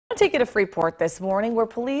I'll take you to Freeport this morning, where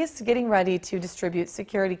police are getting ready to distribute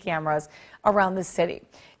security cameras around the city.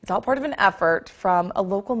 It's all part of an effort from a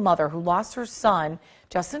local mother who lost her son,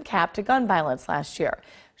 Robbie Capp, to gun violence last year.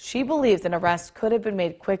 She believes an arrest could have been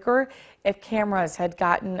made quicker if cameras had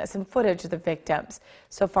gotten some footage of the victims.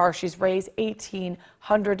 So far, she's raised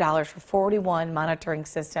 $1,800 for 41 monitoring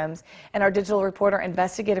systems. And our digital reporter,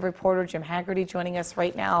 investigative reporter Jim Haggerty, joining us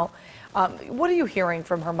right now. What are you hearing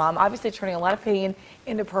from her mom? Obviously turning a lot of pain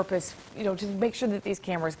into purpose, to make sure that these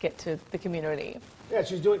cameras get to the community. Yeah,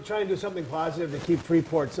 she's trying to do something positive to keep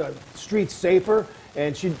Freeport's streets safer.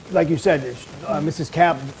 And she, like you said, Mrs.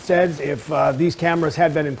 Capp says if these cameras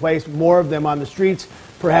had been in place, more of them on the streets,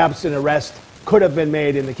 perhaps an arrest could have been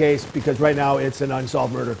made in the case, because right now it's an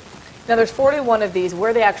unsolved murder. Now there's 41 of these.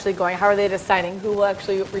 Where are they actually going? How are they deciding who will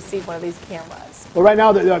actually receive one of these cameras? Well, right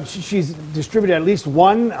now she's distributed at least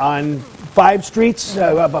one on 5 streets,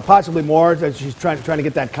 but possibly more. She's trying to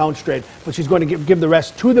get that count straight. But she's going to give the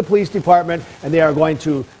rest to the police department, and they are going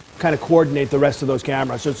to kind of coordinate the rest of those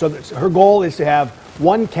cameras. So her goal is to have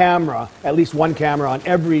one camera, at least one camera on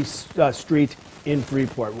every street in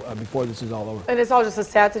Freeport before this is all over. And it's all just a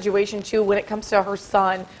sad situation too when it comes to her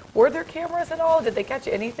son. Were there cameras at all? Did they catch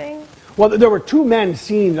anything? Well, there were 2 men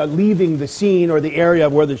seen leaving the scene or the area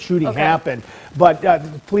where the shooting happened, but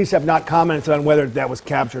the police have not commented on whether that was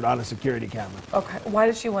captured on a security camera. Okay. Why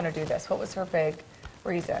did she want to do this? What was her big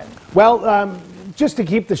reason? Well, just to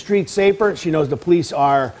keep the streets safer. She knows the police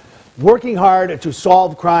are working hard to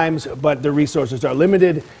solve crimes, but the resources are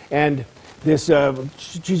limited, and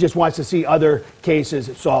she just wants to see other cases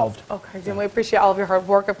solved. Okay, Jim, we appreciate all of your hard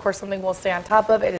work. Of course, something we'll stay on top of.